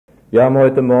Wir haben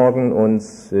heute Morgen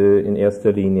uns in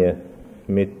erster Linie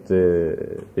mit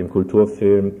dem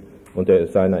Kulturfilm und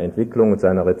seiner Entwicklung und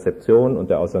seiner Rezeption und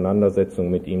der Auseinandersetzung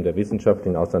mit ihm, der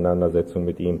wissenschaftlichen Auseinandersetzung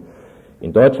mit ihm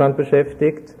in Deutschland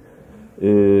beschäftigt.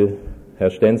 Herr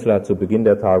Stenzel hat zu Beginn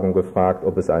der Tagung gefragt,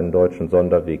 ob es einen deutschen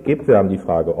Sonderweg gibt. Wir haben die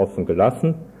Frage offen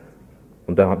gelassen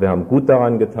und wir haben gut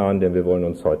daran getan, denn wir wollen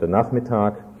uns heute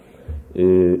Nachmittag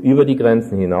über die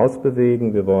Grenzen hinaus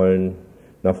bewegen. Wir wollen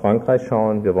nach Frankreich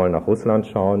schauen, wir wollen nach Russland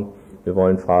schauen, wir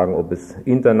wollen fragen, ob es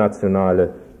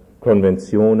internationale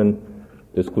Konventionen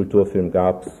des Kulturfilms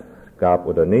gab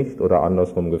oder nicht, oder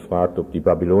andersrum gefragt, ob die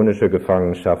babylonische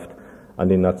Gefangenschaft an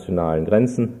den nationalen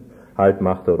Grenzen Halt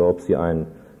machte oder ob sie ein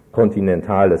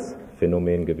kontinentales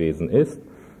Phänomen gewesen ist.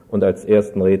 Und als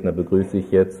ersten Redner begrüße ich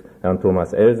jetzt Herrn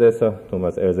Thomas Elsässer.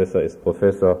 Thomas Elsässer ist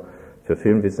Professor für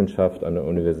Filmwissenschaft an der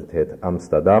Universität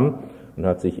Amsterdam und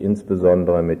hat sich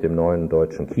insbesondere mit dem neuen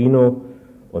deutschen Kino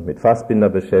und mit Fassbinder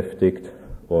beschäftigt.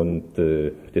 Und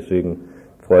deswegen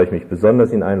freue ich mich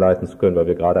besonders, ihn einleiten zu können, weil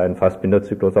wir gerade einen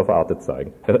Fassbinder-Zyklus auf Arte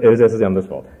zeigen. Herr Elsässer, Sie haben das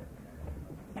Wort.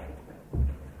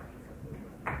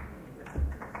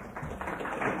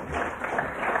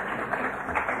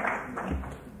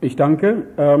 Ich danke,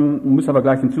 muss aber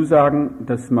gleich hinzusagen,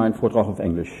 dass mein Vortrag auf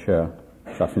Englisch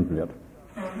stattfinden wird.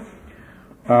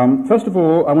 First of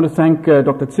all, I want to thank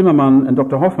Dr. Zimmermann and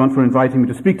Dr. Hoffmann for inviting me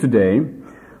to speak today.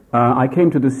 I came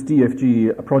to this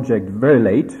DFG project very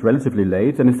late, relatively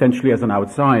late, and essentially as an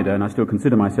outsider, and I still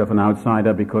consider myself an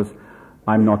outsider because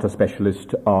I'm not a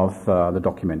specialist of the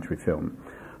documentary film.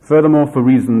 Furthermore, for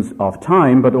reasons of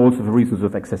time, but also for reasons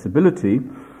of accessibility,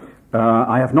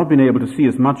 I have not been able to see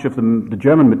as much of the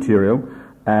German material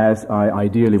as I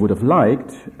ideally would have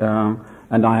liked,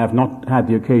 and I have not had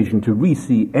the occasion to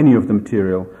re-see any of the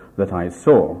material that I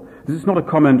saw. This is not a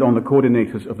comment on the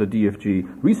coordinators of the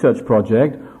DFG research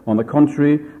project. On the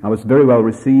contrary, I was very well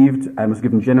received and was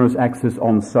given generous access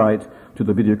on site to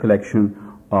the video collection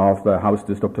of Haus,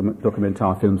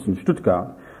 Dokumentarfilms in Stuttgart.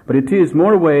 But it is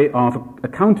more a way of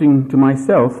accounting to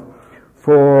myself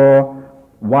for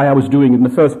why I was doing it in the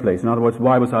first place. In other words,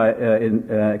 why was I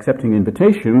accepting the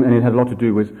invitation? And it had a lot to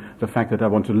do with the fact that I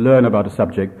want to learn about a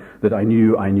subject that I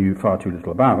knew far too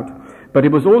little about. But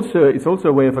it's also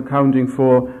a way of accounting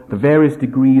for the various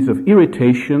degrees of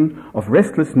irritation, of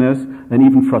restlessness, and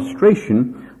even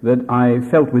frustration that I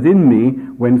felt within me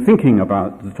when thinking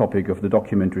about the topic of the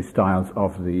documentary styles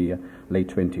of the late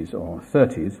 20s or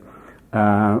 30s,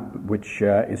 which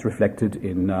is reflected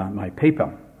in my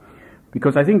paper.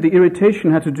 Because I think the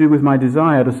irritation had to do with my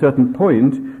desire at a certain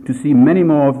point to see many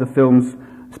more of the films,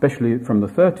 especially from the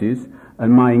 30s,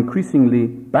 and my increasingly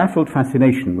baffled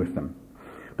fascination with them.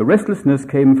 The restlessness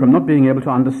came from not being able to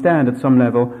understand at some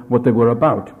level what they were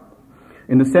about,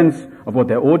 in the sense of what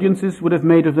their audiences would have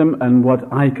made of them and what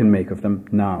I can make of them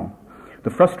now. The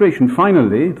frustration part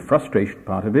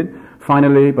of it,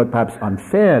 finally, but perhaps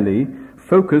unfairly,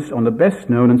 focus on the best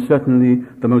known and certainly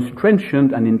the most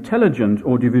trenchant and intelligent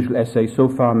audiovisual essay so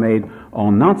far made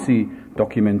on Nazi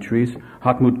documentaries,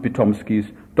 Hartmut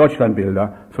Pitomski's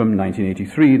Bilder from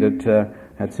 1983 that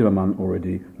Herr Zimmermann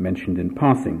already mentioned in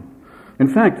passing. In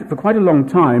fact, for quite a long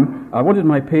time, I wanted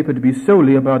my paper to be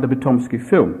solely about the Pitomski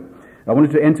film. I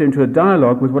wanted to enter into a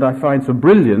dialogue with what I find so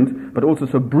brilliant, but also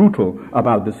so brutal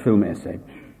about this film essay.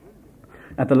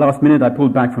 At the last minute, I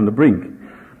pulled back from the brink.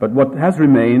 But what has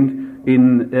remained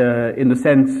in the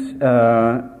sense,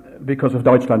 because of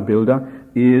Bilder,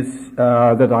 is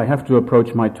that I have to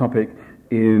approach my topic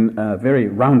in a very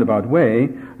roundabout way.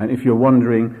 And if you're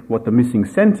wondering what the missing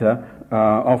center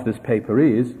of this paper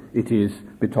is, it is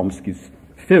Pitomski's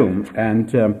film.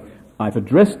 And I've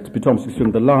addressed Pitomski's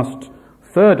film the last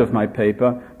third of my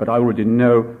paper, but I already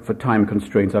know for time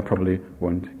constraints I probably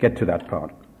won't get to that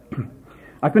part.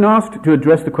 I've been asked to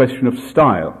address the question of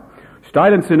style.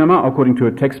 Style in cinema, according to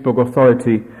a textbook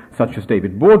authority such as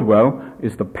David Bordwell,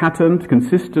 is the patterned,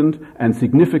 consistent, and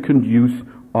significant use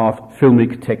of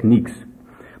filmic techniques.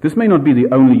 This may not be the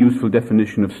only useful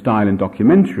definition of style in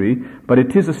documentary, but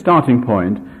it is a starting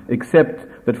point,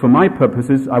 except that for my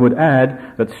purposes I would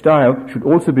add that style should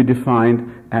also be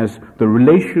defined as the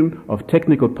relation of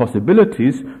technical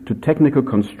possibilities to technical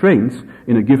constraints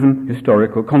in a given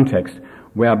historical context,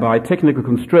 whereby technical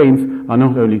constraints are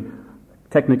not only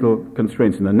technical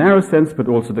constraints in the narrow sense, but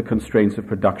also the constraints of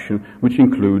production, which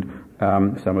include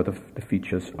some of the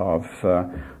features of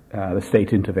the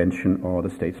state intervention or the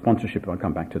state sponsorship. I'll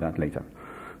come back to that later.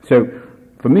 So,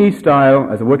 for me, style,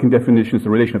 as a working definition, is the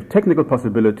relation of technical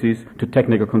possibilities to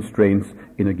technical constraints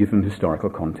in a given historical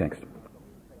context.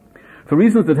 For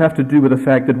reasons that have to do with the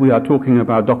fact that we are talking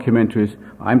about documentaries,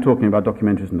 I'm talking about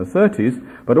documentaries in the 30s,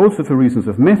 but also for reasons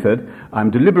of method,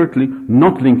 I'm deliberately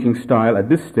not linking style at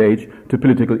this stage to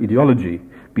political ideology,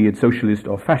 be it socialist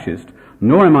or fascist,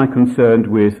 nor am I concerned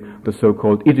with the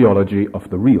so-called ideology of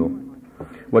the real.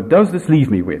 What does this leave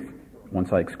me with,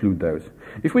 once I exclude those?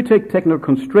 If we take technical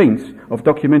constraints of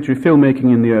documentary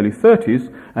filmmaking in the early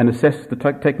 30s and assess the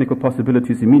technical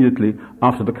possibilities immediately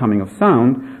after the coming of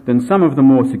sound, then some of the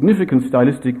more significant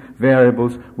stylistic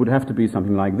variables would have to be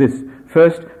something like this.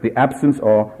 First, the absence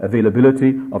or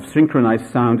availability of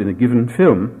synchronized sound in a given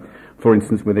film. For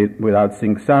instance, without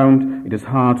sync sound, it is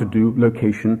hard to do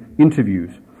location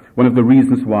interviews. One of the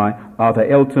reasons why Arthur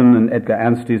Elton and Edgar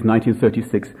Anstey's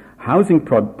 1936 housing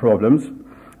problems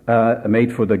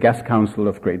made for the Gas Council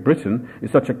of Great Britain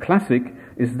is such a classic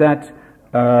is that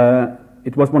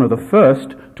it was one of the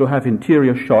first to have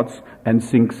interior shots and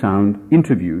sync sound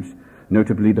interviews,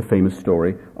 notably the famous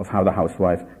story of how the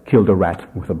housewife killed a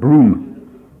rat with a broom.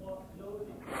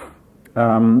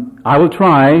 I will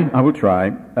try,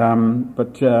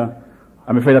 but I'm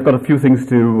afraid I've got a few things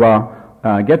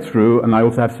to get through, and I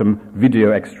also have some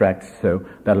video extracts, so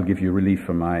that'll give you relief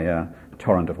from my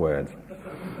torrent of words.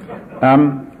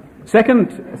 First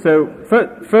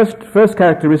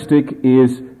characteristic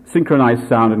is synchronized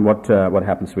sound, and what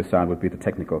happens with sound would be the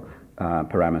technical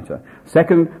parameter.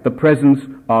 Second, the presence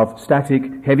of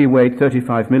static, heavyweight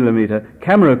 35mm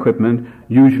camera equipment,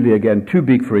 usually again too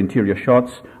big for interior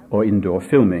shots or indoor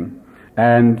filming.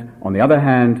 And on the other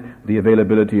hand, the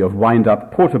availability of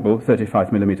wind-up portable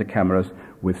 35mm cameras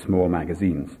with small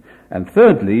magazines. And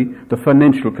thirdly, the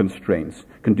financial constraints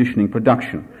conditioning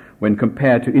production when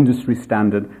compared to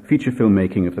industry-standard feature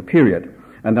filmmaking of the period,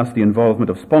 and thus the involvement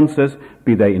of sponsors,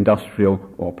 be they industrial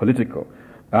or political.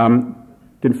 Den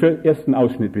ersten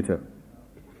Ausschnitt, bitte.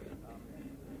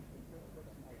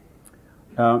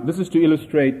 This is to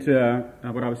illustrate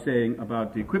what I was saying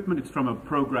about the equipment. It's from a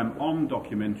program on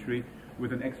documentary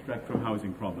with an extract from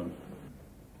Housing Problems.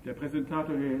 Der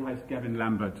Präsentator hier heißt Gavin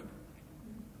Lambert,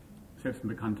 selbst ein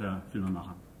bekannter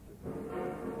Filmemacher.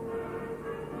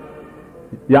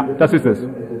 Ja, das ist es. Is a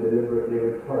deliberately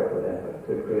rhetorical effort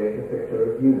to create a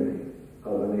picture of unity,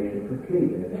 of a nation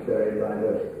complete in its very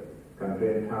diversity.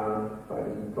 Country and town,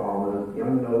 fighters and farmers,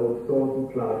 young and old, swords and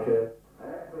plowshares.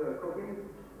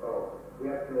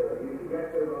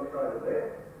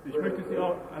 Ich möchte Sie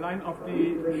auch allein auf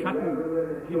die Schatten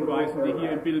hinweisen, die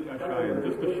hier im Bild erscheinen.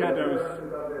 Just the shadows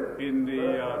in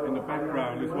the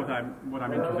background is what I'm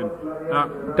interested in.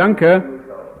 Danke.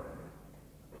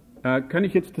 Kann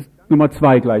ich jetzt das Nummer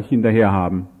 2 gleich hinterher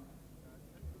haben?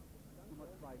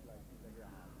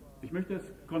 Ich möchte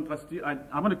es kontrastieren.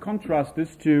 I want to contrast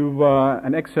this to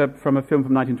an excerpt from a film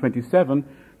from 1927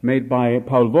 made by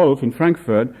Paul Wolf in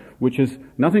Frankfurt, which has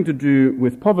nothing to do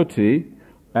with poverty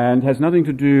and has nothing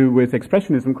to do with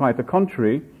expressionism, quite the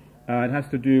contrary. It has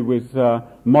to do with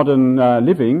modern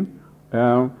living,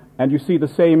 and you see the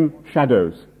same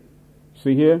shadows.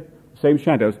 See here? Same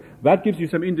shadows. That gives you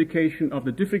some indication of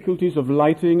the difficulties of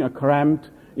lighting a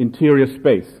cramped interior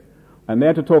space. And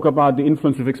there to talk about the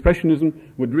influence of expressionism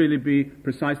would really be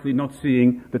precisely not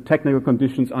seeing the technical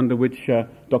conditions under which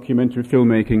documentary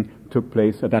filmmaking took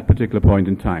place at that particular point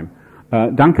in time.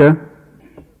 Danke.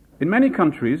 In many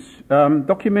countries,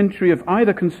 documentary of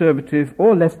either conservative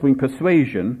or left-wing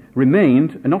persuasion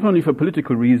remained, and not only for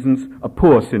political reasons, a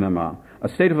poor cinema, a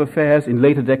state of affairs in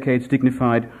later decades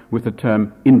dignified with the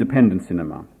term independent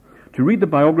cinema. To read the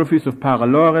biographies of Para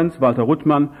Lorenz, Walter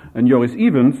Ruttmann, and Joris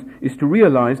Evans is to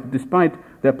realize that despite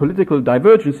their political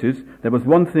divergences, there was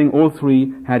one thing all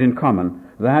three had in common,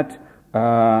 that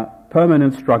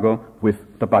permanent struggle with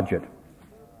the budget.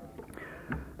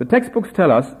 The textbooks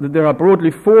tell us that there are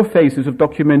broadly 4 phases of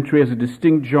documentary as a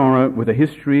distinct genre with a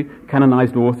history,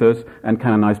 canonized authors, and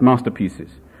canonized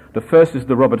masterpieces. The first is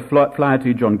the Robert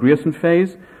Flaherty, John Grierson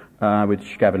phase,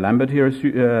 which Gavin Lambert here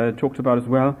talked about as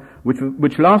well,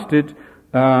 which lasted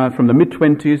from the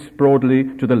mid-20s broadly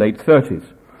to the late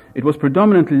 30s. It was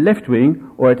predominantly left-wing,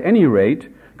 or at any rate,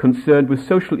 concerned with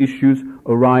social issues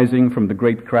arising from the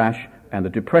Great Crash and the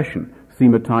Depression,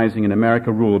 thematizing in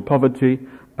America rural poverty,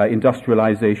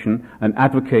 industrialization, and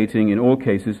advocating, in all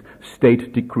cases,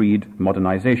 state-decreed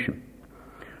modernization.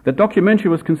 The documentary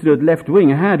was considered left-wing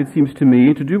had, it seems to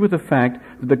me, to do with the fact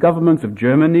that the governments of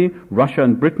Germany, Russia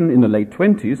and Britain in the late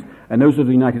 20s, and those of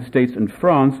the United States and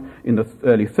France in the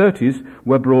early 30s,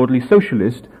 were broadly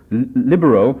socialist,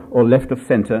 liberal, or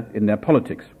left-of-center in their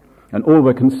politics. And all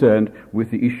were concerned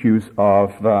with the issues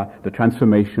of the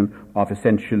transformation of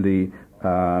essentially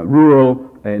rural,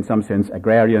 in some sense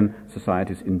agrarian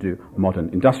societies into modern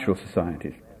industrial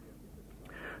societies.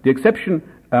 The exception,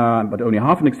 but only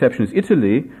half an exception, is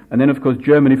Italy, and then of course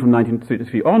Germany from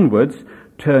 1933 onwards,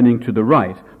 turning to the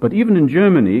right. But even in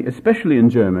Germany, especially in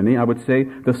Germany, I would say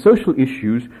the social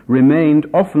issues remained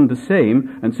often the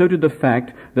same, and so did the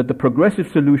fact that the progressive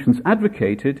solutions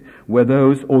advocated were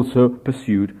those also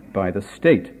pursued by the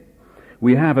state.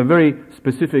 We have a very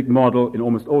specific model in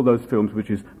almost all those films, which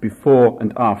is before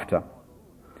and after.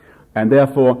 And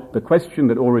therefore, the question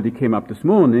that already came up this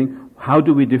morning, how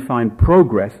do we define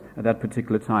progress at that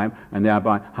particular time, and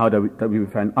thereby how do we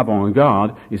define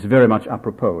avant-garde, is very much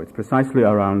apropos. It's precisely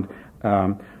around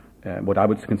what I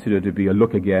would consider to be a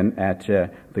look again at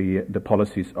the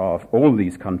policies of all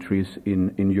these countries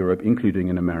in Europe, including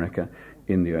in America,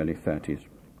 in the early 30s.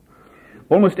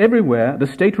 Almost everywhere, the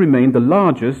state remained the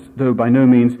largest, though by no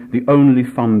means the only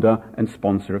funder and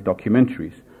sponsor of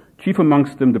documentaries. Chief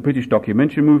amongst them, the British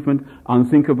documentary movement,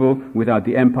 unthinkable without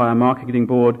the Empire Marketing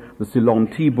Board, the Ceylon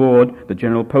Tea Board, the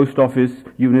General Post Office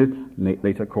Unit,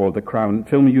 later called the Crown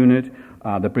Film Unit,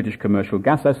 the British Commercial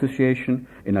Gas Association.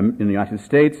 In the United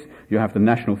States, you have the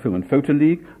National Film and Photo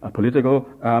League, a political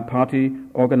party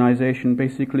organization,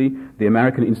 basically, the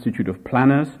American Institute of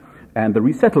Planners, and the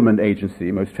Resettlement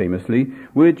Agency, most famously,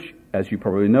 which, as you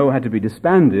probably know, had to be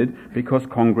disbanded because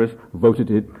Congress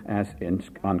voted it as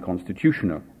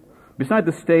unconstitutional. Beside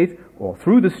the state, or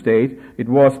through the state, it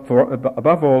was,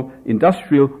 above all,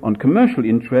 industrial and commercial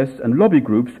interests and lobby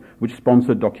groups which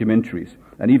sponsored documentaries.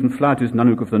 And even Flatus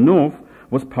Nanook of the North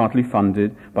was partly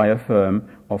funded by a firm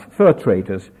of fur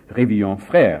traders, Révillon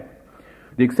Frères.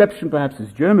 The exception perhaps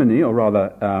is Germany, or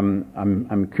rather,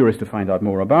 I'm curious to find out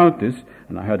more about this,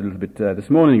 and I heard a little bit this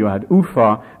morning you had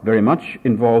UFA very much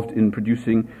involved in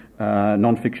producing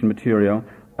non-fiction material,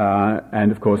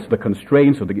 and of course the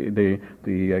constraints or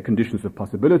the conditions of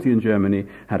possibility in Germany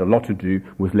had a lot to do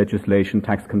with legislation,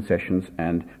 tax concessions,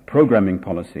 and programming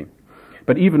policy.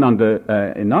 But even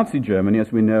in Nazi Germany,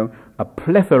 as we know, a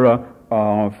plethora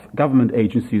of government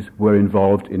agencies were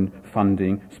involved in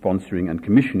funding, sponsoring, and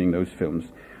commissioning those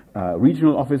films.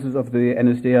 Regional offices of the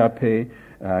NSDAP,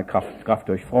 Kraft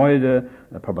durch Freude,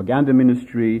 the Propaganda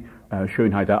Ministry,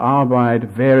 Schönheit der Arbeit,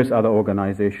 various other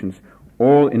organizations,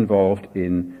 all involved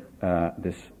in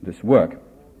this work.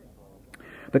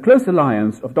 The close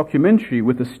alliance of documentary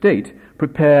with the state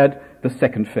prepared the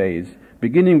second phase,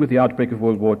 beginning with the outbreak of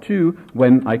World War II,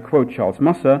 when, I quote Charles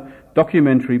Musser,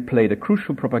 documentary played a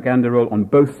crucial propaganda role on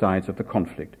both sides of the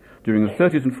conflict. During the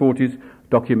 30s and 40s,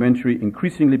 documentary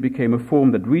increasingly became a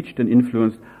form that reached and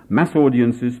influenced mass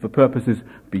audiences for purposes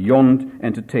beyond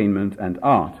entertainment and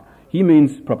art. He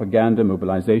means propaganda,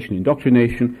 mobilization,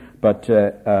 indoctrination, but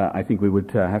I think we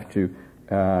would have to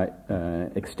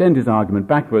extend his argument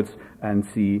backwards and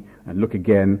see and look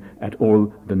again at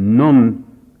all the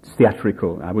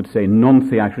non-theatrical, I would say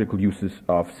non-theatrical uses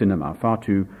of cinema. Far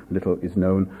too little is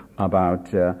known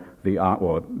about the art,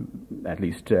 or at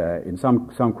least in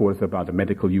some quarters about the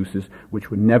medical uses,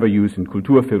 which were never used in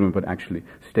Kulturfilm but actually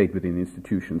stayed within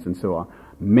institutions. And so are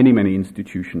many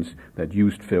institutions that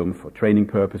used film for training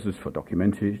purposes, for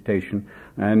documentation,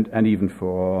 and even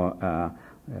for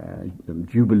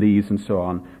jubilees and so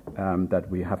on, that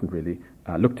we haven't really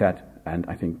looked at, and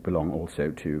I think belong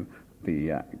also to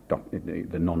the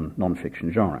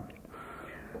non-fiction genre.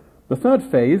 The third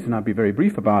phase, and I'll be very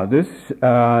brief about this,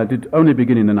 did only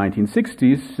begin in the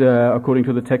 1960s, according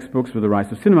to the textbooks, with the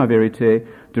rise of cinema verite,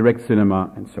 direct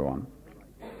cinema, and so on.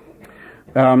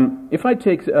 If I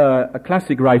take a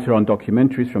classic writer on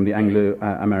documentaries from the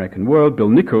Anglo-American world, Bill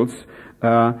Nichols,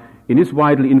 in his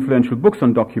widely influential books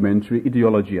on documentary,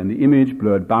 Ideology and the Image,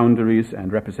 Blurred Boundaries,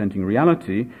 and Representing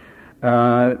Reality,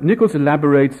 Nichols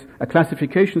elaborates a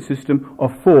classification system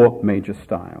of four major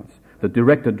styles. The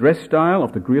direct address style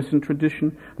of the Grierson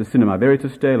tradition, the cinema verite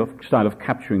style of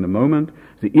capturing the moment,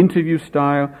 the interview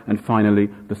style, and finally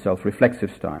the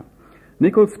self-reflexive style.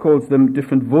 Nichols calls them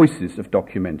different voices of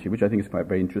documentary, which I think is quite a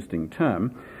very interesting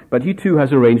term, but he too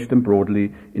has arranged them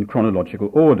broadly in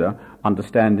chronological order,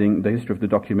 understanding the history of the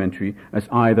documentary as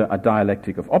either a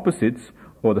dialectic of opposites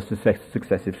or the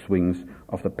successive swings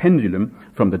of the pendulum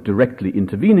from the directly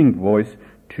intervening voice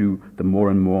to the more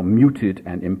and more muted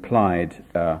and implied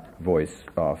voice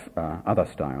of other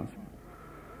styles.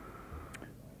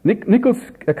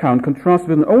 Nichols' account contrasts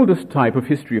with an older type of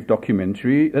history of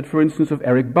documentary, that, for instance, of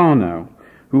Eric Barnow,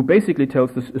 who basically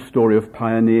tells us a story of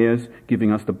pioneers,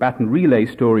 giving us the baton relay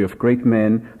story of great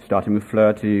men, starting with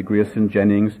Flaherty, Grierson,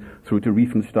 Jennings, through to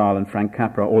Riefenstahl and Frank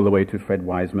Capra, all the way to Fred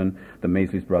Wiseman, the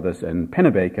Maisleys brothers, and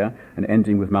Pennebaker, and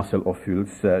ending with Marcel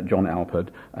Ophüls, John Alpert,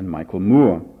 and Michael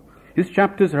Moore. His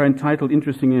chapters are entitled,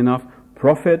 interestingly enough,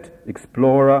 Prophet,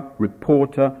 Explorer,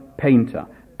 Reporter, Painter,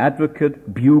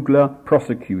 advocate, bugler,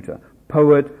 prosecutor,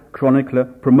 poet, chronicler,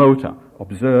 promoter,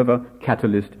 observer,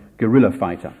 catalyst, guerrilla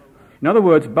fighter. In other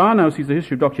words, Barnau sees the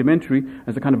history of documentary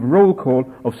as a kind of roll call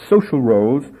of social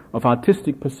roles, of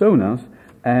artistic personas,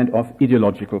 and of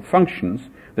ideological functions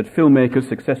that filmmakers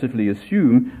successively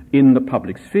assume in the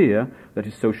public sphere, that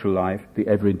is social life, the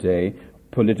everyday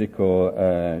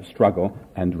political struggle,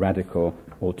 and radical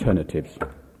alternatives.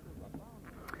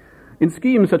 In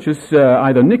schemes such as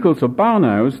either Nichols or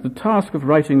Barnau's, the task of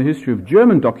writing the history of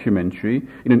German documentary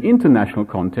in an international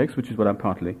context, which is what I'm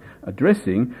partly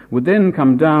addressing, would then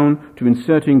come down to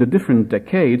inserting the different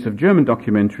decades of German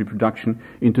documentary production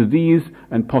into these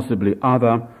and possibly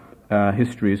other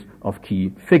histories of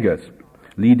key figures,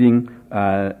 leading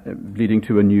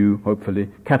to a new, hopefully,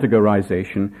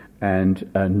 categorization and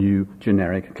new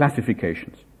generic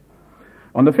classifications.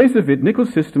 On the face of it,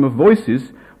 Nichols' system of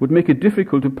voices would make it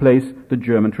difficult to place the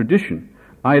German tradition,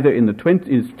 either in the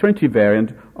 20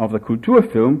 variant of the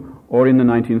Kulturfilm or in the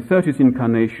 1930s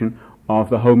incarnation of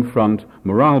the home front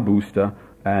morale booster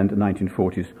and the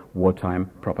 1940s wartime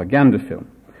propaganda film.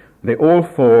 They all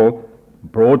fall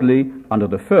broadly under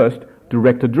the first,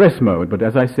 direct address mode, but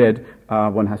as I said,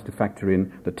 one has to factor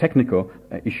in the technical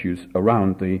issues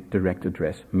around the direct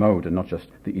address mode and not just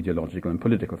the ideological and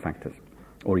political factors,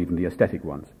 or even the aesthetic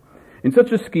ones. In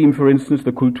such a scheme, for instance,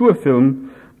 the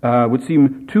Kulturfilm would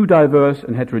seem too diverse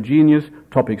and heterogeneous,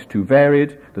 topics too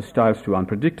varied, the styles too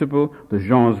unpredictable, the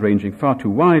genres ranging far too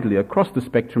widely across the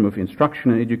spectrum of instruction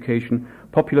and education,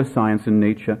 popular science and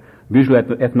nature, visual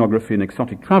ethnography and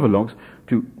exotic travelogues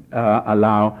to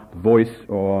allow voice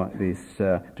or this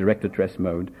direct address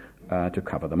mode to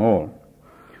cover them all.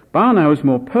 Barnau's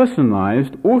more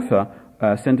personalized,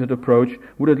 author-centered approach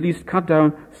would at least cut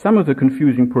down some of the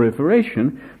confusing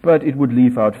proliferation, but it would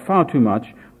leave out far too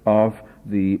much of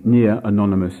the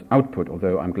near-anonymous output,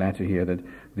 although I'm glad to hear that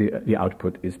the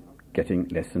output is getting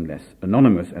less and less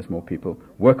anonymous as more people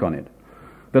work on it.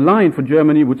 The line for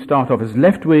Germany would start off as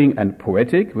left-wing and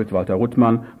poetic, with Walter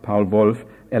Ruttmann, Paul Wolf,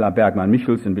 Ella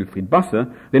Bergmann-Michels and Wilfried Basse,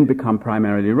 then become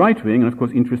primarily right-wing, and of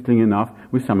course, interestingly enough,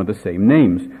 with some of the same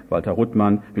names, Walter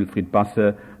Ruttmann, Wilfried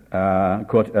Basse,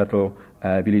 Kurt Oertel,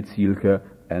 Willi Zielke,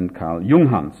 and Karl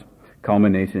Junghans,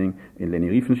 culminating in Leni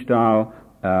Riefenstahl,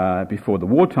 before the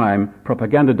wartime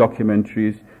propaganda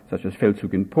documentaries such as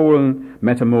Feldzug in Polen,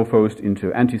 metamorphosed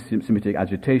into anti-Semitic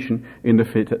agitation in the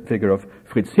figure of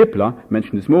Fritz Hippler,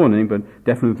 mentioned this morning, but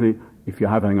definitely, if you're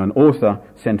having an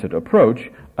author-centered approach,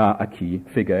 a key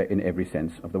figure in every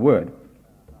sense of the word.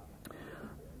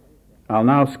 I'll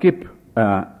now skip,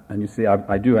 and you see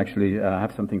I do actually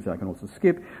have some things that I can also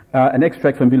skip, an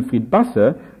extract from Wilfried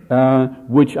Basse,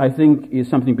 which I think is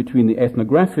something between the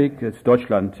ethnographic, it's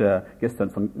Deutschland gestern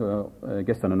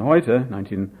und heute,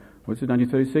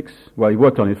 1936? Well, he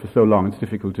worked on it for so long, it's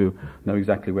difficult to know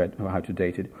exactly how to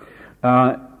date it.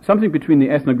 Something between the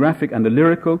ethnographic and the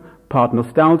lyrical, part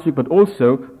nostalgic, but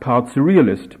also part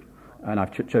surrealist. And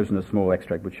I've chosen a small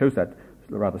extract which shows that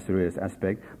rather surrealist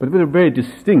aspect, but with a very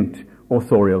distinct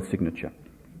authorial signature.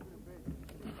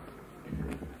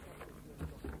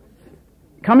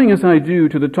 Coming as I do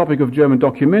to the topic of German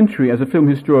documentary as a film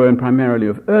historian primarily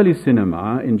of early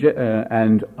cinema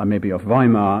and maybe of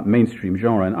Weimar mainstream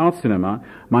genre and art cinema,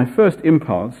 my first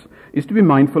impulse is to be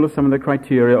mindful of some of the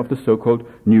criteria of the so-called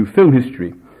new film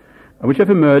history, which have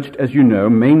emerged, as you know,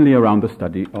 mainly around the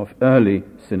study of early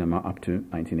cinema up to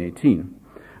 1918.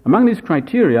 Among these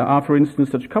criteria are, for instance,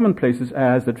 such commonplaces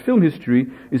as that film history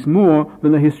is more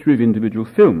than the history of individual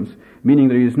films, meaning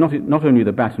that it is not only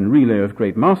the baton relay of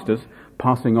great masters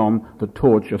passing on the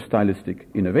torch of stylistic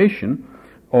innovation,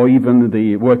 or even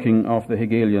the working of the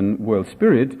Hegelian world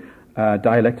spirit,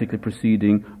 dialectically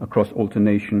proceeding across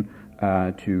alternation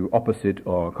to opposite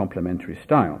or complementary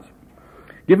styles.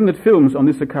 Given that films on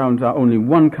this account are only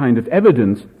one kind of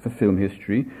evidence for film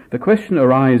history, the question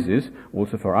arises,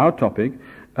 also for our topic,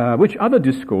 which other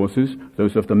discourses,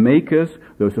 those of the makers,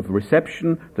 those of the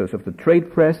reception, those of the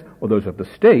trade press, or those of the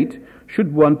state,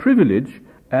 should one privilege,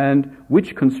 and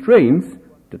which constraints,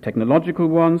 the technological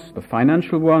ones, the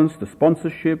financial ones, the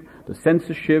sponsorship, the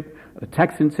censorship, the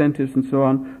tax incentives and so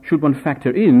on, should one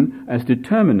factor in as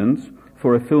determinants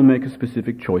for a filmmaker's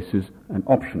specific choices and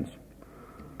options.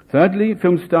 Thirdly,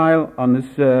 film style on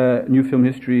this new film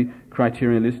history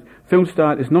criterion list. Film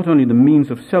style is not only the means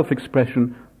of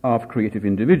self-expression of creative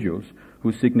individuals,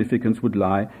 whose significance would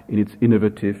lie in its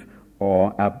innovative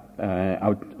or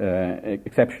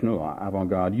exceptional or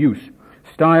avant-garde use.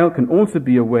 Style can also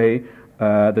be a way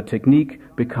the technique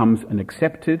becomes an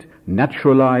accepted,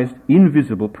 naturalized,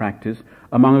 invisible practice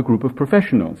among a group of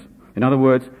professionals. In other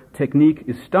words, technique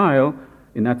is style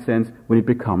in that sense when it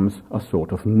becomes a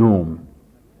sort of norm.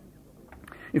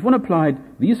 If one applied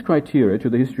these criteria to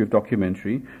the history of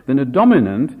documentary, then a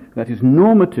dominant, that is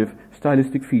normative,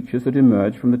 stylistic features that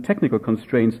emerge from the technical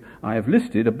constraints I have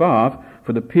listed above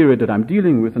for the period that I'm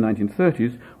dealing with, the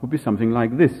 1930s, would be something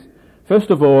like this. First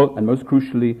of all, and most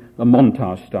crucially, the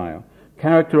montage style,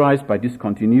 characterized by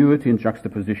discontinuity and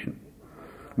juxtaposition.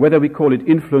 Whether we call it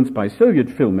influenced by Soviet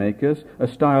filmmakers, a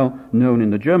style known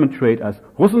in the German trade as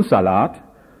Russensalat,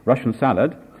 Russian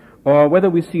salad, or whether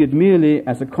we see it merely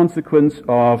as a consequence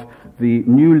of the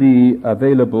newly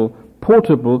available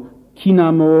portable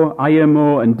Kinamo,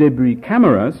 IMO and Debris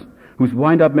cameras, whose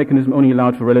wind-up mechanism only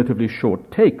allowed for relatively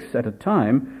short takes at a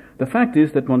time, the fact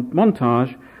is that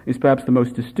montage is perhaps the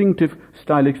most distinctive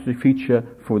stylistic feature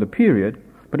for the period,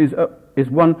 but is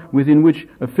one within which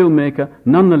a filmmaker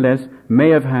nonetheless may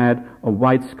have had a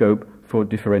wide scope for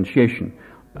differentiation.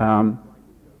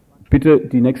 Bitte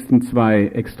die nächsten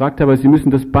zwei Extrakte, aber Sie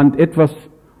müssen das Band etwas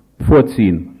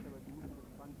vorziehen.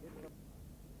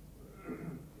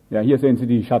 Ja, hier sehen Sie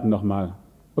die Schatten nochmal.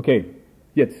 Okay,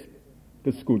 jetzt.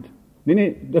 Das ist gut.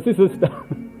 Nee, das ist es.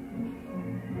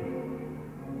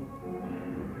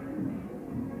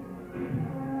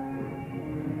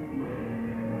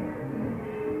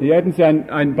 Hier hätten Sie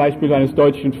ein Beispiel eines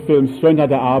deutschen Films,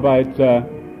 Schönheit der Arbeit,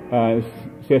 sehr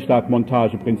stark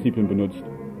Montageprinzipien benutzt.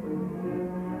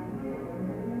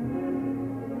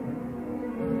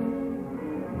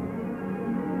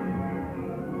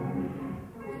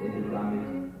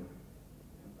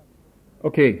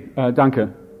 Okay, danke.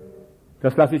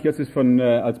 Das lasse ich jetzt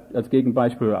als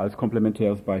Gegenbeispiel oder als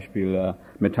komplementäres Beispiel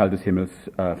Metall des Himmels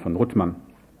von Ruttmann.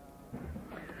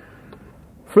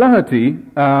 Flaherty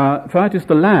is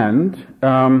the land,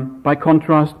 by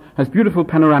contrast, has beautiful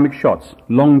panoramic shots,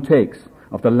 long takes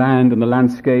of the land and the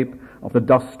landscape, of the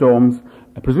dust storms,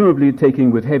 presumably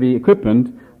taking with heavy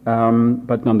equipment,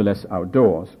 but nonetheless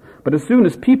outdoors. But as soon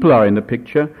as people are in the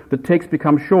picture, the takes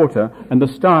become shorter and the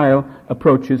style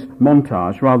approaches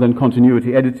montage rather than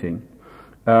continuity editing.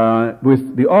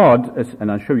 With the odd,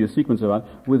 and I'll show you a sequence of that,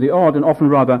 with the odd and often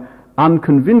rather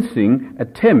unconvincing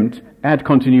attempt at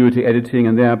continuity editing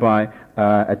and thereby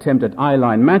attempt at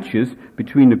eye-line matches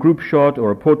between a group shot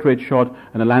or a portrait shot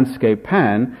and a landscape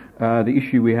pan, the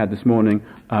issue we had this morning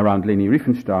around Leni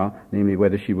Riefenstahl, namely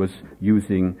whether she was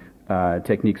using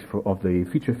techniques of the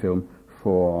feature film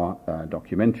for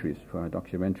documentaries.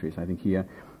 I think here,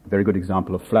 a very good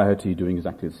example of Flaherty doing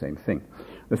exactly the same thing.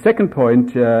 The second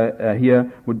point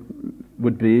here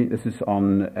would be, this is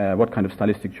on what kind of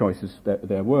stylistic choices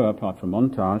there were apart from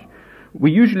montage. We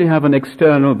usually have an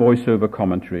external voiceover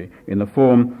commentary in the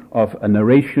form of a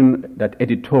narration that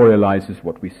editorializes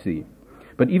what we see.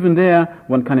 But even there,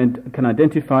 one can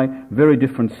identify very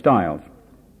different styles.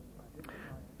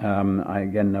 I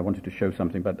wanted to show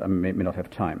something, but I may not have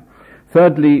time.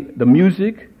 Thirdly, the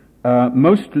music,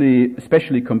 mostly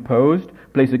specially composed,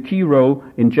 plays a key role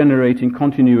in generating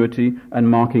continuity and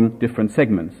marking different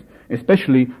segments,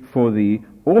 especially for the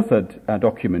authored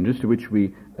documentaries, to which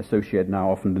we associate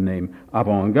now often the name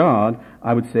avant-garde.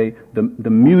 I would say the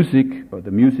music, or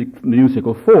the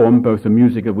musical form, both the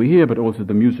music that we hear, but also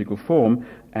the musical form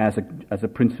as a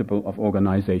principle of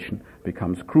organization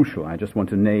becomes crucial. I just want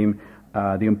to name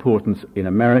the importance in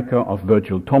America of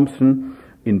Virgil Thompson,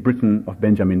 in Britain of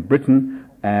Benjamin Britten,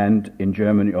 and in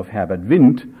Germany of Herbert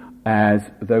Windt as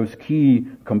those key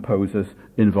composers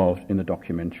involved in the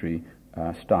documentary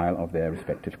style of their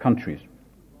respective countries.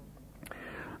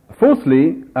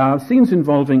 Fourthly, scenes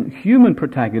involving human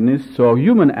protagonists or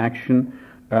human action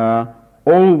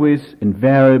always,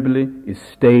 invariably, is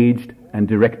staged and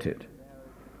directed.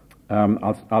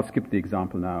 I'll skip the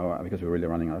example now because we're really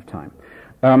running out of time.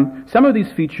 Some of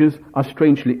these features are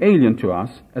strangely alien to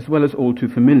us, as well as all too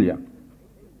familiar.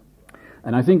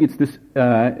 And I think it's this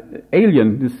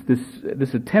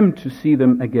this attempt to see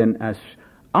them again as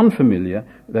unfamiliar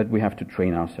that we have to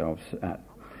train ourselves at.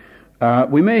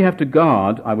 We may have to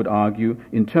guard, I would argue,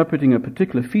 interpreting a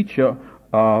particular feature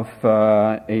of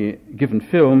a given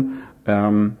film,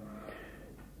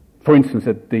 for instance,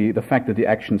 that the fact that the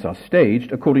actions are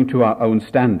staged according to our own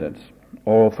standards,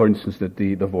 or, for instance, that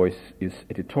the voice is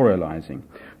editorializing.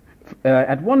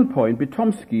 At one point,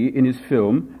 Bitomsky, in his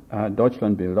film,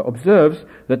 Bilder, observes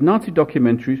that Nazi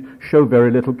documentaries show very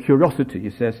little curiosity.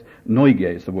 He says,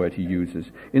 Neugier is the word he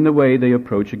uses, in the way they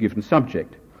approach a given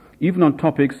subject. Even on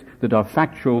topics that are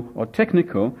factual or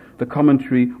technical, the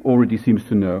commentary already seems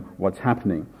to know what's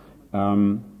happening.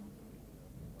 I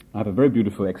have a very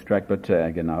beautiful extract, but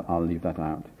again, I'll leave that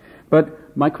out.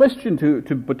 But my question to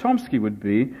Bitomsky would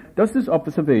be, does this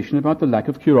observation about the lack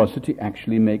of curiosity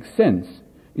actually make sense?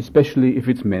 especially if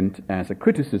it's meant as a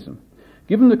criticism.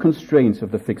 Given the constraints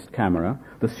of the fixed camera,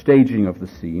 the staging of the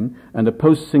scene, and the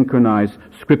post-synchronized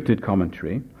scripted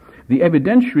commentary, the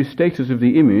evidentiary status of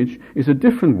the image is a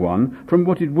different one from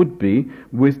what it would be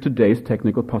with today's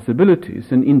technical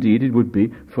possibilities, and indeed it would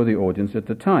be for the audience at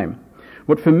the time.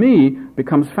 What for me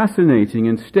becomes fascinating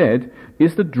instead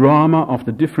is the drama of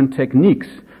the different techniques,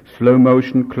 slow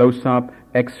motion, close-up,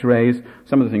 X-rays,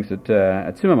 some of the things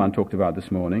that Zimmermann talked about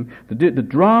this morning, the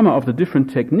drama of the different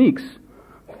techniques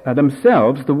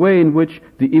themselves, the way in which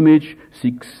the image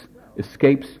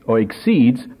escapes or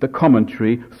exceeds the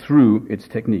commentary through its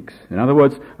techniques. In other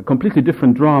words, a completely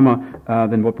different drama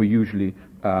than what we usually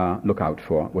look out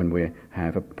for when we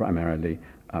have a primarily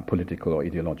political or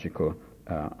ideological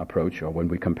approach, or when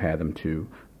we compare them to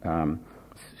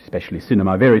especially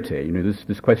cinema verite. You know,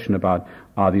 this question about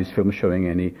are these films showing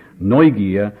any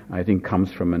Neugier, I think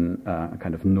comes from a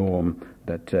kind of norm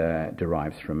that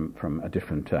derives from a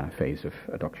different phase of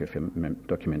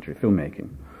documentary filmmaking.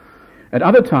 At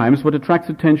other times, what attracts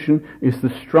attention is the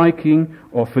striking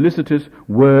or felicitous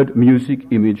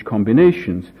word-music-image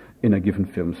combinations in a given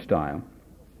film style.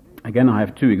 Again, I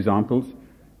have two examples.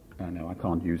 No, I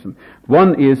can't use them.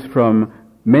 One is from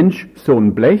Mensch,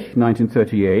 Sohn, Blech,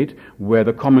 1938, where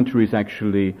the commentary is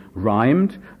actually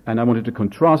rhymed, and I wanted to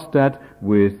contrast that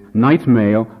with Night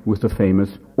Mail, with the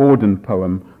famous Orden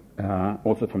poem,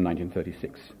 also from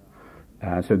 1936.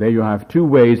 So there you have two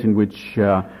ways in which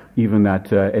even that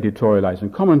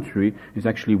editorializing commentary is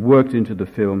actually worked into the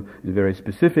film in very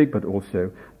specific but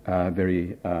also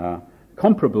very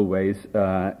comparable ways,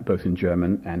 both in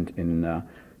German and in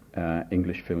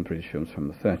English film, British films from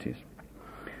the 30s.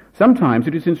 Sometimes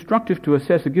it is instructive to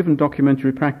assess a given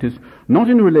documentary practice not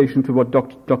in relation to what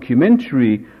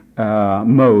documentary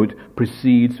mode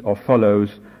precedes or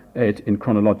follows it in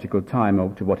chronological time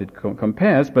or to what it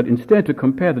compares, but instead to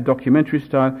compare the documentary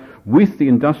style with the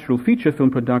industrial feature film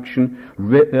production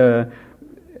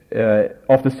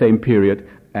of the same period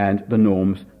and the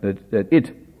norms that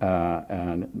it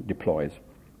deploys,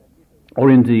 or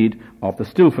indeed of the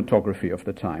still photography of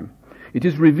the time. It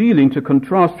is revealing to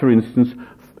contrast, for instance,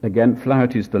 again,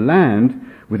 Flaherty's The Land,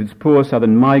 with its poor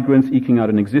southern migrants eking out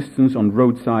an existence on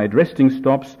roadside resting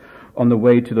stops on the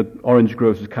way to the orange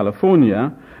groves of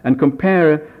California, and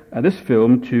compare this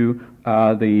film to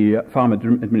the farm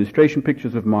administration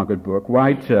pictures of Margaret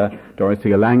Bourke-White,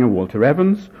 Dorothea Lange, Walter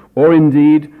Evans, or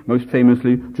indeed, most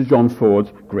famously, to John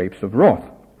Ford's Grapes of Wrath.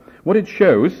 What it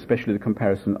shows, especially the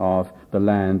comparison of The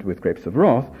Land with Grapes of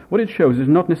Wrath, what it shows is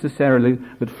not necessarily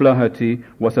that Flaherty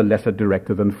was a lesser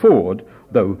director than Ford,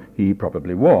 though he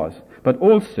probably was, but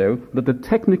also that the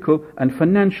technical and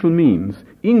financial means,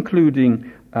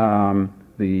 including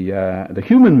the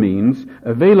human means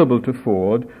available to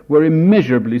Ford, were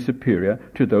immeasurably superior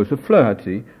to those of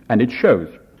Flaherty, and it shows.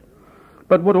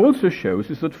 But what also shows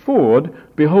is that Ford,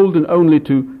 beholden only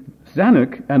to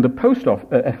Zanuck and the box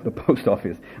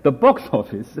office,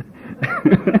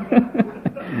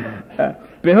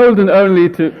 beholden only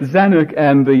to Zanuck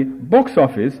and the box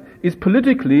office, is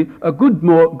politically a good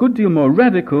deal more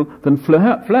radical than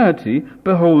Flaherty,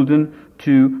 beholden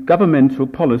to governmental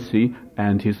policy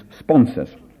and his sponsors.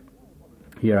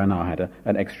 Here I now had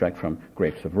an extract from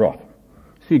Grapes of Wrath.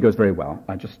 See, it goes very well.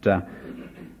 I just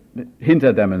hint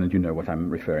at them and you know what I'm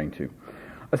referring to.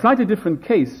 A slightly different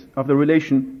case of the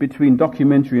relation between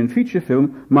documentary and feature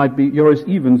film might be Joris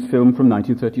Evans' film from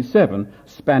 1937,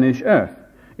 Spanish Earth.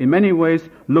 In many ways,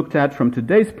 looked at from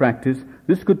today's practice,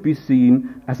 this could be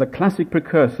seen as a classic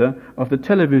precursor of the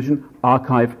television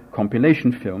archive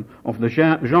compilation film of the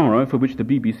genre for which the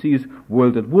BBC's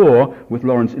World at War, with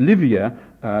Laurence Olivier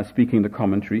speaking the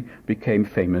commentary, became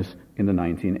famous in the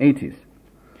 1980s.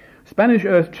 Spanish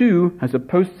Earth, too, has a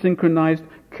post-synchronized,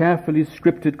 carefully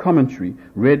scripted commentary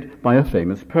read by a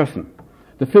famous person.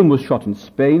 The film was shot in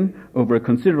Spain over a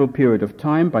considerable period of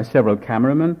time by several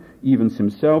cameramen, Evans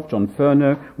himself, John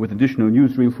Furneaux, with additional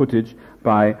newsreel footage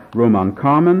by Roman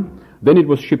Carmen. Then it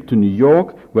was shipped to New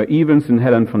York, where Evans and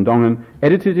Helen von Dongen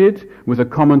edited it, with a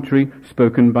commentary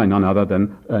spoken by none other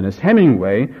than Ernest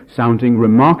Hemingway, sounding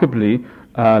remarkably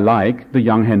like the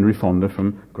young Henry Fonda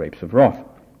from Grapes of Wrath.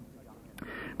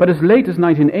 But as late as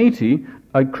 1980,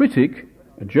 a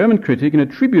German critic, in a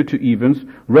tribute to Evans,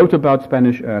 wrote about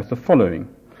Spanish Earth the following: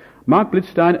 Mark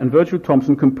Blitzstein and Virgil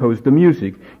Thompson composed the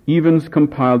music. Evans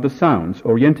compiled the sounds,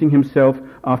 orienting himself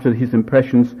after his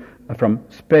impressions from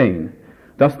Spain.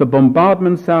 Thus the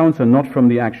bombardment sounds are not from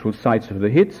the actual sites of the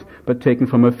hits, but taken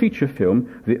from a feature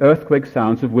film, the earthquake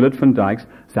sounds of Willard van Dyke's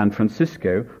San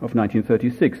Francisco of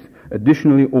 1936,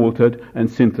 additionally altered and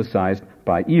synthesized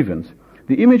by Evans.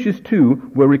 The images,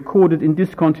 too, were recorded in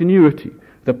discontinuity,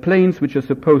 The planes which are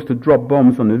supposed to drop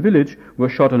bombs on a village were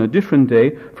shot on a different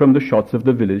day from the shots of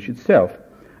the village itself.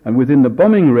 And within the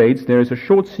bombing raids, there is a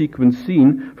short sequence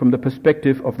seen from the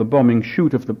perspective of the bombing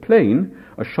chute of the plane,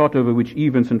 a shot over which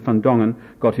Evans and Van Dongen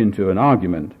got into an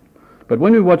argument. But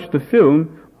when we watch the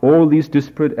film, all these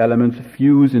disparate elements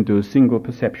fuse into a single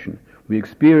perception. We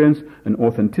experience an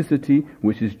authenticity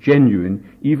which is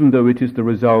genuine, even though it is the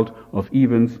result of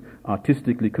Evans'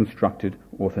 artistically constructed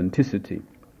authenticity.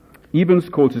 Evans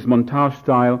calls his montage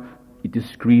style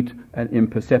discreet and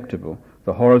imperceptible.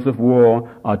 The horrors of war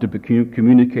are to be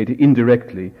communicated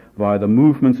indirectly via the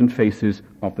movements and faces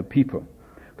of the people.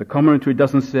 The commentary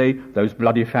doesn't say those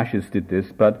bloody fascists did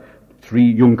this, but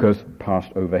 3 Junkers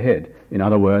passed overhead. In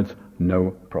other words,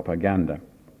 no propaganda.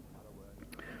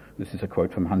 This is a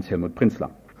quote from Hans-Helmut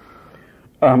Prinzler.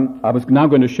 I was now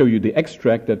going to show you the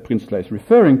extract that Prinzler is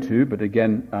referring to, but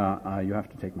again, you have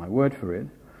to take my word for it.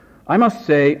 I must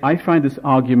say, I find this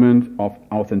argument of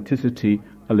authenticity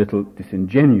a little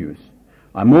disingenuous.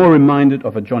 I'm more reminded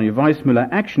of a Johnny Weissmuller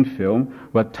action film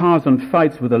where Tarzan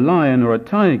fights with a lion or a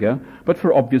tiger, but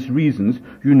for obvious reasons,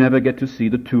 you never get to see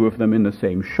the two of them in the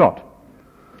same shot.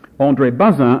 André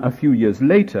Bazin, a few years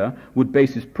later, would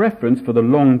base his preference for the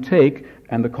long take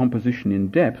and the composition in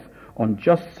depth on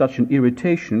just such an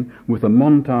irritation with the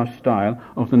montage style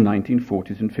of the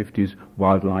 1940s and 50s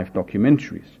wildlife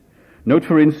documentaries. Note,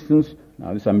 for instance,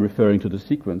 now this I'm referring to the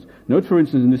sequence, note, for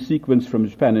instance, in the sequence from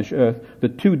Spanish Earth, the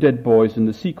 2 dead boys in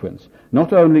the sequence.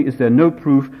 Not only is there no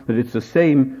proof that it's the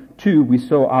same 2 we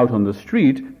saw out on the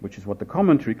street, which is what the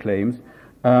commentary claims,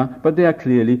 but they are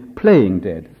clearly playing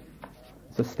dead.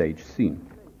 It's a staged scene.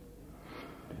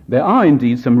 There are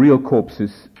indeed some real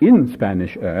corpses in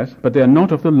Spanish Earth, but they are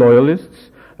not of the loyalists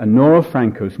and nor of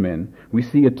Franco's men. We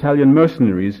see Italian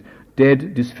mercenaries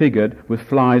dead, disfigured, with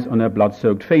flies on their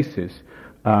blood-soaked faces,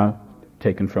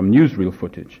 taken from newsreel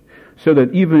footage. So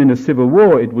that even in a civil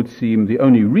war, it would seem the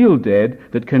only real dead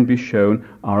that can be shown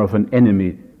are of an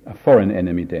enemy, a foreign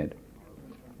enemy dead.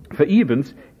 For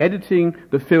Evans, editing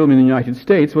the film in the United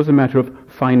States was a matter of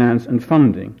finance and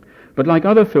funding. But like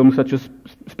other films such as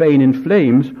Spain in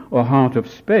Flames or Heart of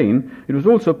Spain, it was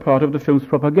also part of the film's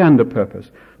propaganda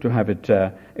purpose to have it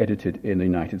edited in the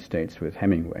United States with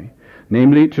Hemingway,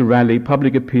 namely to rally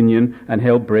public opinion and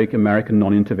help break American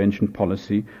non-intervention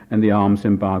policy and the arms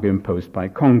embargo imposed by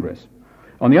Congress.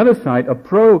 On the other side, a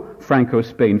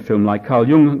pro-Franco-Spain film like Karl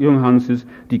Junghans's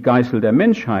Die Geißel der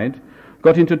Menschheit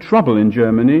got into trouble in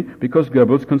Germany because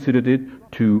Goebbels considered it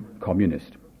too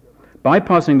communist.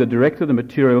 Bypassing the director, the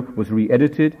material was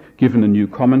re-edited, given a new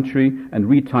commentary, and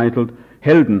retitled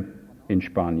Helden in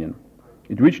Spanien.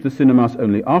 It reached the cinemas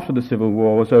only after the Civil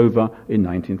War was over in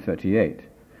 1938.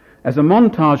 As a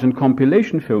montage and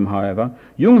compilation film, however,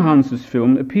 Junghans's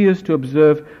film appears to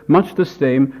observe much the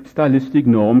same stylistic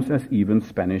norms as even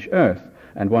Spanish Earth,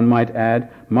 and one might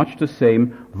add, much the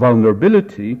same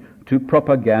vulnerability to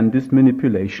propagandist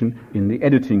manipulation in the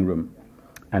editing room.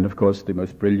 And of course, the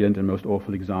most brilliant and most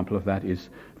awful example of that is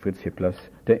Fritz Hippler's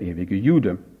Der ewige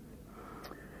Jude,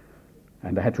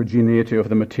 and the heterogeneity of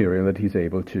the material that he's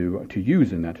able to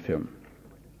use in that film.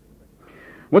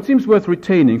 What seems worth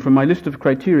retaining from my list of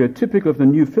criteria typical of the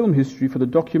new film history for the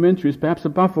documentary is perhaps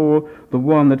above all the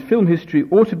one that film history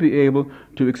ought to be able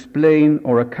to explain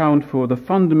or account for the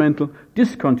fundamental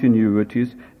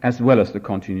discontinuities as well as the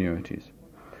continuities.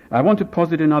 I want to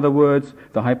posit, in other words,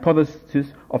 the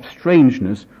hypothesis of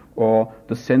strangeness or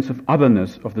the sense of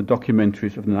otherness of the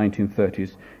documentaries of the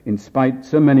 1930s, in spite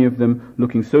so many of them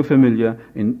looking so familiar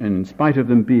and in spite of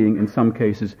them being, in some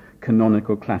cases,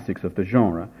 canonical classics of the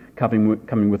genre,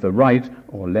 coming with the right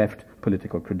or left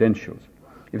political credentials.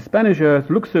 If Spanish Earth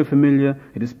looks so familiar,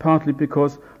 it is partly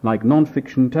because, like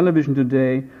non-fiction television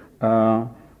today,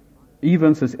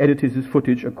 Evans has edited his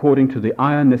footage according to the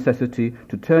iron necessity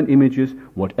to turn images,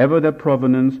 whatever their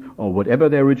provenance or whatever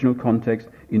their original context,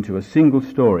 into a single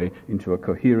story, into a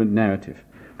coherent narrative.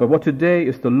 But what today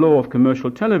is the law of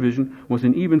commercial television was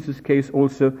in Evans's case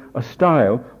also a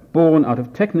style born out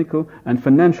of technical and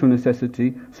financial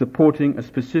necessity supporting a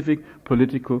specific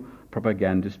political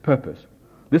propagandist purpose.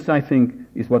 This, I think,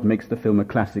 is what makes the film a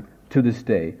classic to this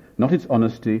day, not its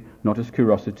honesty, not its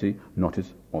curiosity, not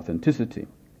its authenticity.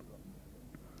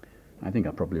 I think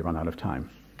I'll probably run out of time.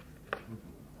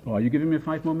 Oh, are you giving me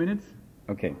 5 more minutes?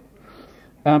 Okay.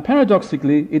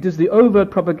 Paradoxically, it is the overt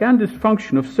propagandist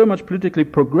function of so much politically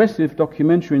progressive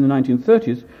documentary in the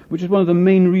 1930s, which is one of the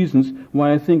main reasons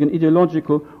why I think an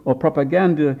ideological or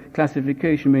propaganda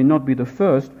classification may not be the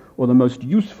first or the most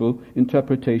useful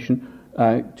interpretation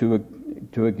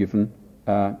to a given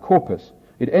corpus.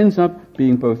 It ends up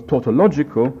being both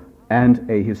tautological and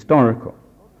ahistorical.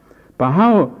 But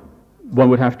how, one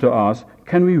would have to ask,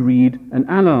 can we read and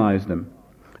analyze them?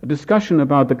 A discussion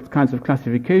about the kinds of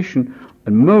classification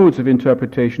and modes of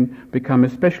interpretation become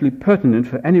especially pertinent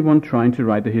for anyone trying to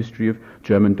write the history of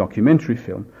German documentary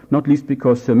film, not least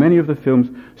because so many of the films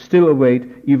still await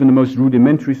even the most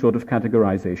rudimentary sort of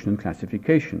categorization and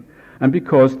classification, and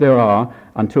because there are,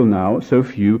 until now, so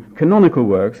few canonical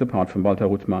works apart from Walter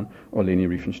Ruttmann or Leni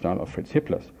Riefenstahl or Fritz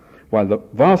Hippler's, while the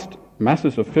vast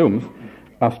masses of films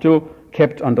are still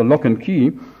kept under lock and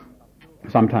key,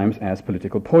 sometimes as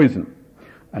political poison.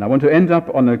 And I want to end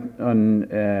up on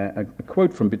a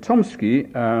quote from Bytomsky,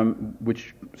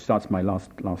 which starts my last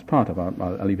part.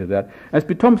 I'll leave it at that. As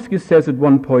Bytomsky says at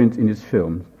one point in his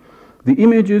film, the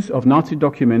images of Nazi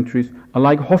documentaries are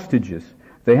like hostages.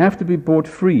 They have to be bought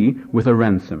free with a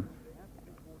ransom.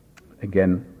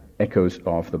 Again, echoes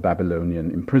of the Babylonian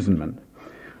imprisonment.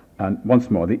 And once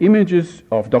more, the images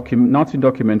of Nazi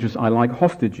documentaries are like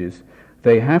hostages.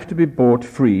 They have to be bought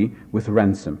free with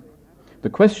ransom.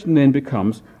 The question then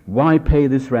becomes, why pay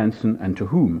this ransom and to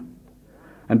whom?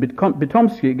 And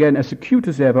Bytomsky, again, as acute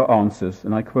as ever, answers,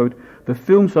 and I quote, the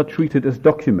films are treated as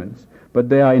documents, but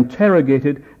they are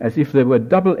interrogated as if they were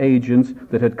double agents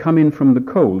that had come in from the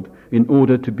cold in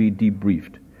order to be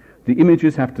debriefed. The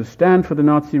images have to stand for the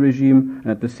Nazi regime,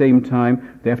 and at the same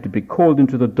time, they have to be called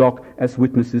into the dock as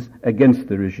witnesses against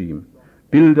the regime.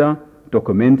 Bilder,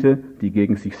 Dokumente, die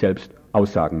gegen sich selbst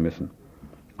aussagen müssen.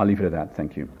 I'll leave it at that.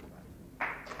 Thank you.